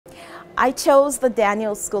I chose the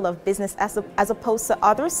Daniel School of Business as opposed to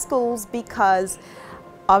other schools because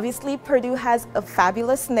obviously Purdue has a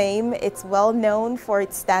fabulous name. It's well known for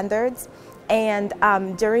its standards. And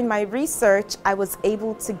during my research, I was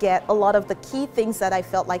able to get a lot of the key things that I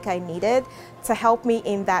felt like I needed to help me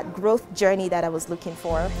in that growth journey that I was looking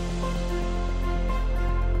for.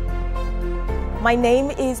 My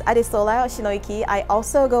name is Adesola Oshinoiki. I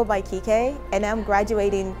also go by Kike, and I'm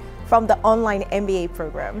graduating from the Online MBA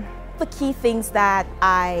program. The key things that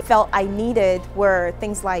I felt I needed were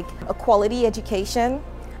things like a quality education,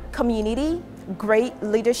 community, great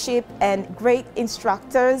leadership, and great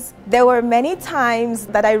instructors. There were many times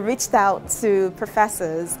that I reached out to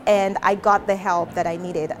professors and I got the help that I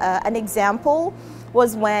needed. An example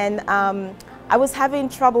was when I was having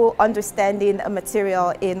trouble understanding a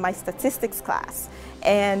material in my statistics class,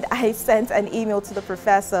 and I sent an email to the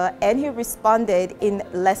professor and he responded in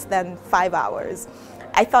less than 5 hours.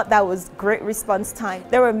 I thought that was great response time.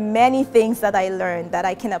 There were many things that I learned that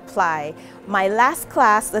I can apply. My last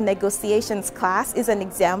class, the negotiations class, is an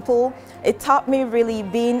example. It taught me really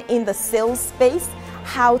being in the sales space,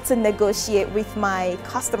 how to negotiate with my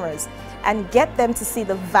customers and get them to see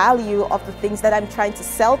the value of the things that I'm trying to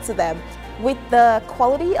sell to them. With the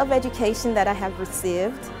quality of education that I have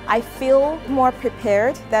received, I feel more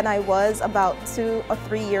prepared than I was about 2 or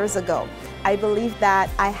 3 years ago. I believe that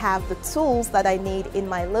I have the tools that I need in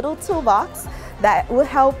my little toolbox that will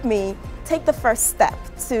help me take the first step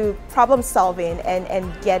to problem solving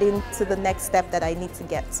and getting to the next step that I need to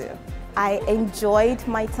get to. I enjoyed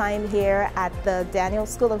my time here at the Daniel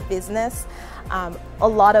School of Business. A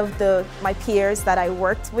lot of my peers that I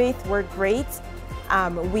worked with were great.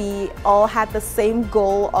 We all had the same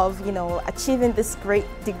goal of, achieving this great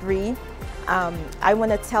degree. I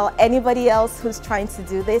want to tell anybody else who's trying to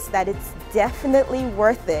do this that it's definitely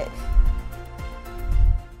worth it.